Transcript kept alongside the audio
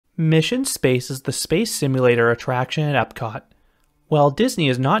Mission Space is the space simulator attraction at Epcot. While Disney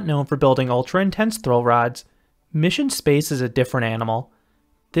is not known for building ultra-intense thrill rides, Mission Space is a different animal.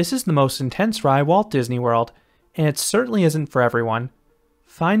 This is the most intense ride Walt Disney World, and it certainly isn't for everyone.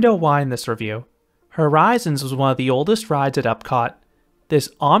 Find out why in this review. Horizons was one of the oldest rides at Epcot. This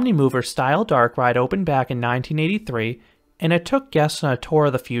Omnimover style dark ride opened back in 1983, and it took guests on a tour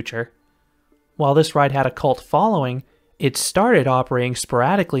of the future. While this ride had a cult following, it started operating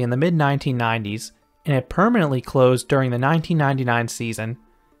sporadically in the mid-1990s, and it permanently closed during the 1999 season.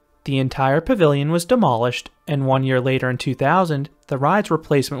 The entire pavilion was demolished, and 1 year later in 2000, the ride's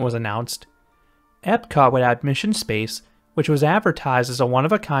replacement was announced. Epcot would add Mission Space, which was advertised as a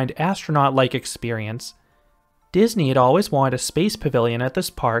one-of-a-kind astronaut-like experience. Disney had always wanted a space pavilion at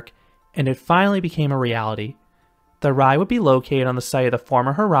this park, and it finally became a reality. The ride would be located on the site of the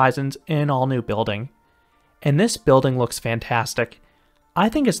former Horizons in an all-new building. And this building looks fantastic. I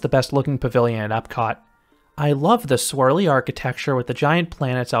think it's the best looking pavilion at Epcot. I love the swirly architecture with the giant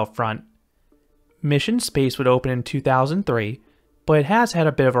planets out front. Mission Space would open in 2003, but it has had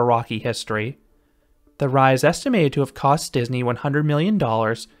a bit of a rocky history. The ride is estimated to have cost Disney $100 million,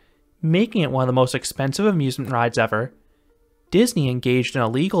 making it one of the most expensive amusement rides ever. Disney engaged in a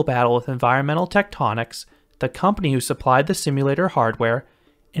legal battle with Environmental Tectonics, the company who supplied the simulator hardware,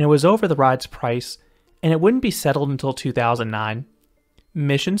 and it was over the ride's price, and it wouldn't be settled until 2009.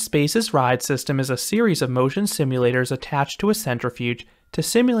 Mission Space's ride system is a series of motion simulators attached to a centrifuge to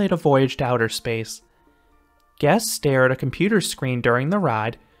simulate a voyage to outer space. Guests stare at a computer screen during the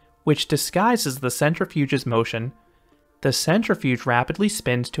ride, which disguises the centrifuge's motion. The centrifuge rapidly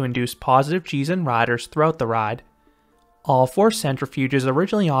spins to induce positive G's in riders throughout the ride. All 4 centrifuges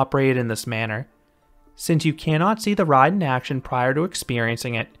originally operated in this manner. Since you cannot see the ride in action prior to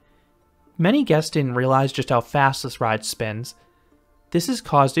experiencing it, many guests didn't realize just how fast this ride spins. This has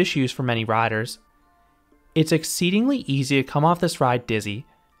caused issues for many riders. It's exceedingly easy to come off this ride dizzy,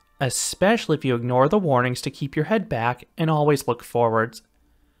 especially if you ignore the warnings to keep your head back and always look forwards.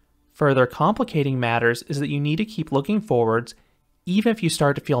 Further complicating matters is that you need to keep looking forwards even if you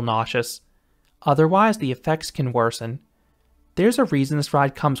start to feel nauseous. Otherwise, the effects can worsen. There's a reason this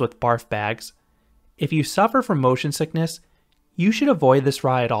ride comes with barf bags. If you suffer from motion sickness, you should avoid this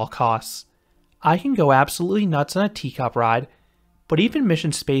ride at all costs. I can go absolutely nuts on a teacup ride, but even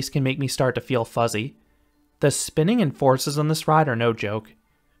Mission Space can make me start to feel fuzzy. The spinning and forces on this ride are no joke.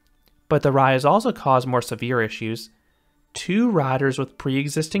 But the ride has also caused more severe issues. 2 riders with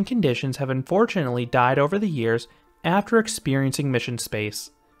pre-existing conditions have unfortunately died over the years after experiencing Mission Space.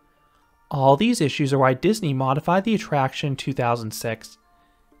 All these issues are why Disney modified the attraction in 2006.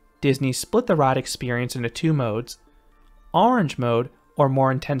 Disney split the ride experience into 2 modes. Orange mode, or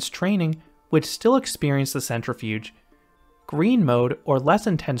more intense training, would still experience the centrifuge. Green mode, or less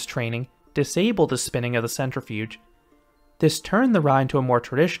intense training, disabled the spinning of the centrifuge. This turned the ride into a more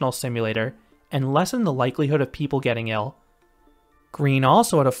traditional simulator and lessened the likelihood of people getting ill. Green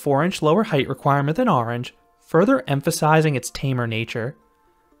also had a 4-inch lower height requirement than Orange, further emphasizing its tamer nature.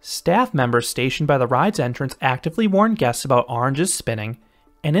 Staff members stationed by the ride's entrance actively warned guests about Orange's spinning,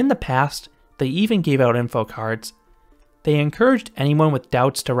 and in the past, they even gave out info cards. They encouraged anyone with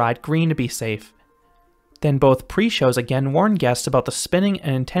doubts to ride Green to be safe. Then both pre-shows again warned guests about the spinning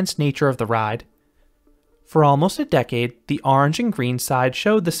and intense nature of the ride. For almost a decade, the Orange and Green side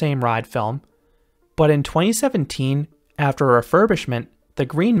showed the same ride film. But in 2017, after a refurbishment, the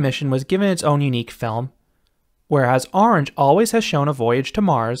Green mission was given its own unique film. Whereas Orange always has shown a voyage to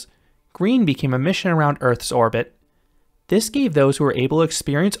Mars, Green became a mission around Earth's orbit. This gave those who were able to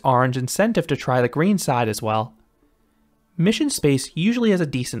experience Orange incentive to try the Green side as well. Mission Space usually has a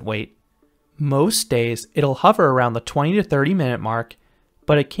decent wait. Most days, it'll hover around the 20 to 30 minute mark,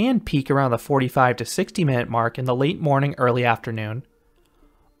 but it can peak around the 45 to 60 minute mark in the late morning, early afternoon.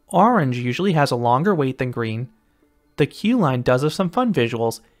 Orange usually has a longer wait than Green. The queue line does have some fun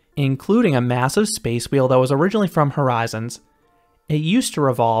visuals, including a massive space wheel that was originally from Horizons. It used to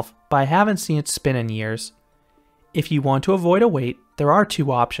revolve, but I haven't seen it spin in years. If you want to avoid a wait, there are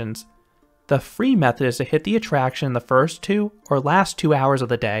 2 options. The free method is to hit the attraction in the first 2 or last 2 hours of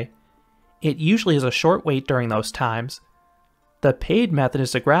the day. It usually is a short wait during those times. The paid method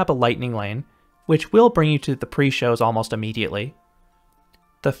is to grab a lightning lane, which will bring you to the pre-shows almost immediately.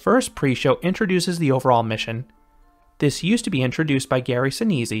 The first pre-show introduces the overall mission. This used to be introduced by Gary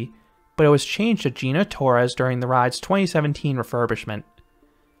Sinise, but it was changed to Gina Torres during the ride's 2017 refurbishment.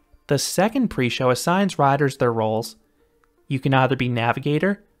 The second pre-show assigns riders their roles. You can either be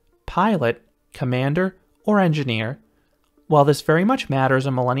navigator, pilot, commander, or engineer. While this very much matters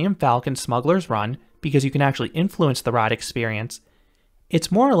in Millennium Falcon Smuggler's Run because you can actually influence the ride experience,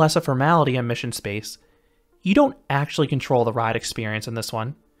 It's more or less a formality in Mission Space. You don't actually control the ride experience in this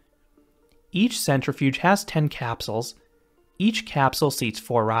one. Each Centrifuge has 10 capsules. Each capsule seats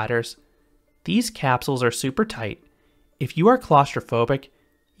 4 riders. These capsules are super tight. If you are claustrophobic,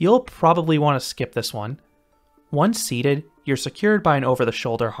 you'll probably want to skip this one. Once seated, you're secured by an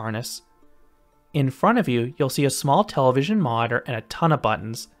over-the-shoulder harness. In front of you, you'll see a small television monitor and a ton of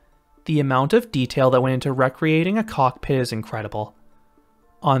buttons. The amount of detail that went into recreating a cockpit is incredible.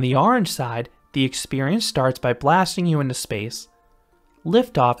 On the orange side, the experience starts by blasting you into space.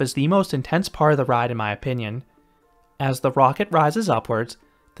 Liftoff is the most intense part of the ride in my opinion. As the rocket rises upwards,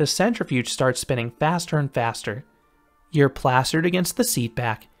 the centrifuge starts spinning faster and faster. You're plastered against the seat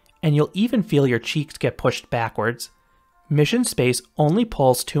back, and you'll even feel your cheeks get pushed backwards. Mission Space only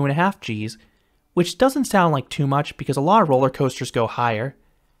pulls 2.5 Gs, which doesn't sound like too much because a lot of roller coasters go higher.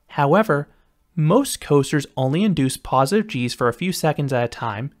 However, most coasters only induce positive Gs for a few seconds at a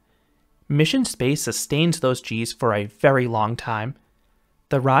time. Mission Space sustains those Gs for a very long time.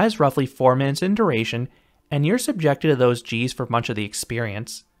 The ride is roughly 4 minutes in duration, and you're subjected to those Gs for much of the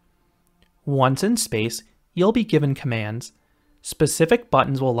experience. Once in space, you'll be given commands. Specific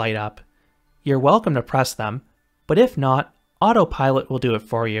buttons will light up. You're welcome to press them, but if not, autopilot will do it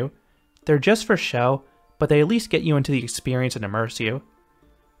for you. They're just for show, but they at least get you into the experience and immerse you.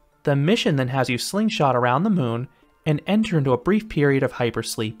 The mission then has you slingshot around the moon and enter into a brief period of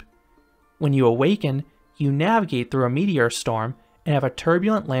hypersleep. When you awaken, you navigate through a meteor storm and have a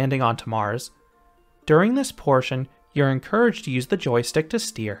turbulent landing onto Mars. During this portion, you're encouraged to use the joystick to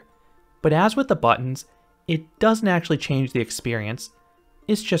steer, but as with the buttons, it doesn't actually change the experience.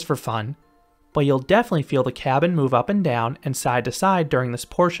 It's just for fun, but you'll definitely feel the cabin move up and down and side to side during this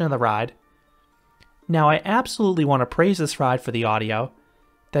portion of the ride. Now, I absolutely want to praise this ride for the audio.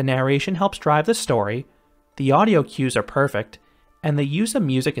 The narration helps drive the story, the audio cues are perfect, and the use of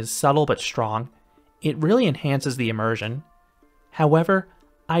music is subtle but strong. It really enhances the immersion. However,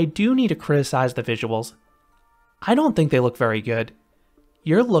 I do need to criticize the visuals. I don't think they look very good.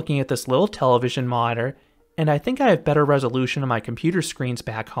 You're looking at this little television monitor, and I think I have better resolution on my computer screens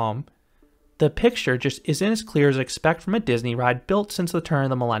back home. The picture just isn't as clear as I expect from a Disney ride built since the turn of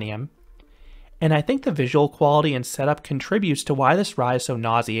the millennium. And I think the visual quality and setup contributes to why this ride is so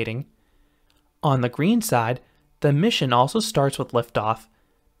nauseating. On the green side, the mission also starts with liftoff,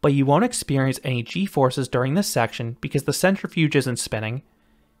 but you won't experience any G-forces during this section because the centrifuge isn't spinning.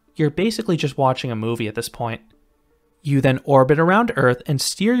 You're basically just watching a movie at this point. You then orbit around Earth and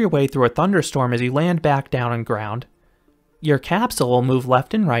steer your way through a thunderstorm as you land back down on ground. Your capsule will move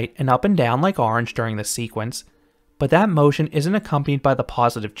left and right and up and down like orange during this sequence, but that motion isn't accompanied by the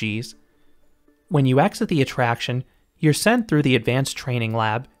positive Gs. When you exit the attraction, you're sent through the Advanced Training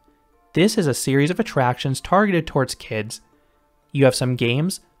Lab. This is a series of attractions targeted towards kids. You have some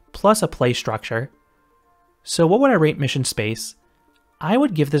games, plus a play structure. So what would I rate Mission Space? I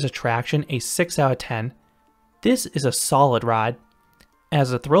would give this attraction a 6 out of 10. This is a solid ride.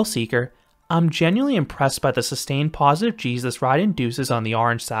 As a thrill seeker, I'm genuinely impressed by the sustained positive Gs this ride induces on the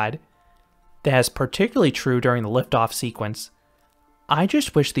orange side. That is particularly true during the liftoff sequence. I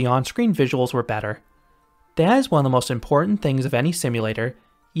just wish the on-screen visuals were better. That is one of the most important things of any simulator,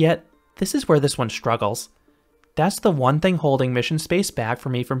 yet this is where this one struggles. That's the one thing holding Mission Space back for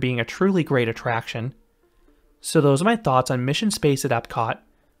me from being a truly great attraction. So those are my thoughts on Mission Space at Epcot.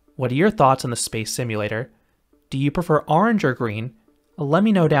 What are your thoughts on the space simulator? Do you prefer orange or green? Let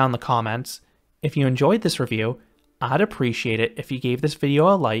me know down in the comments. If you enjoyed this review, I'd appreciate it if you gave this video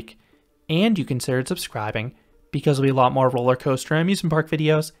a like, and you considered subscribing, because there'll be a lot more roller coaster and amusement park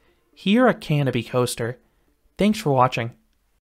videos here at Canopy Coaster. Thanks for watching.